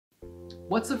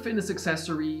What's a fitness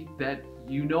accessory that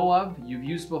you know of, you've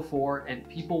used before, and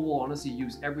people will honestly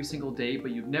use every single day,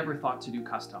 but you've never thought to do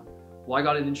custom? Well, I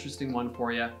got an interesting one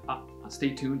for you. Stay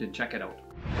tuned and check it out.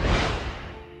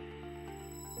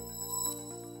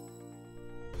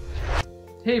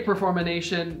 Hey Performa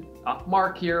Nation,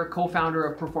 Mark here, co-founder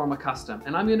of Performa Custom,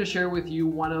 and I'm going to share with you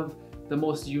one of the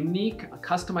most unique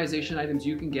customization items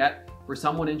you can get for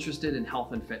someone interested in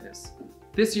health and fitness.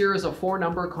 This year is a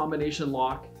 4-number combination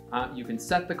lock. You can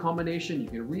set the combination, you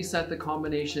can reset the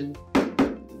combination.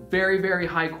 Very, very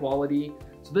high quality.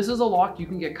 So this is a lock you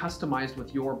can get customized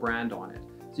with your brand on it.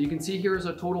 So you can see here's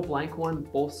a total blank one,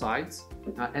 both sides.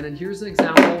 And then here's an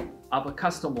example of a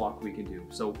custom lock we can do.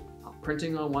 So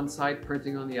printing on one side,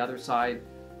 printing on the other side.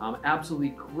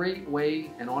 Absolutely great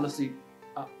way, and honestly,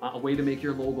 a way to make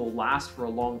your logo last for a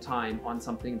long time on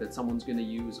something that someone's going to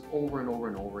use over and over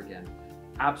and over again.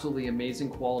 Absolutely amazing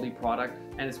quality product,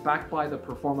 and it's backed by the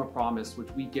Performa promise, which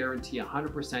we guarantee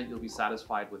 100% you'll be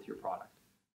satisfied with your product.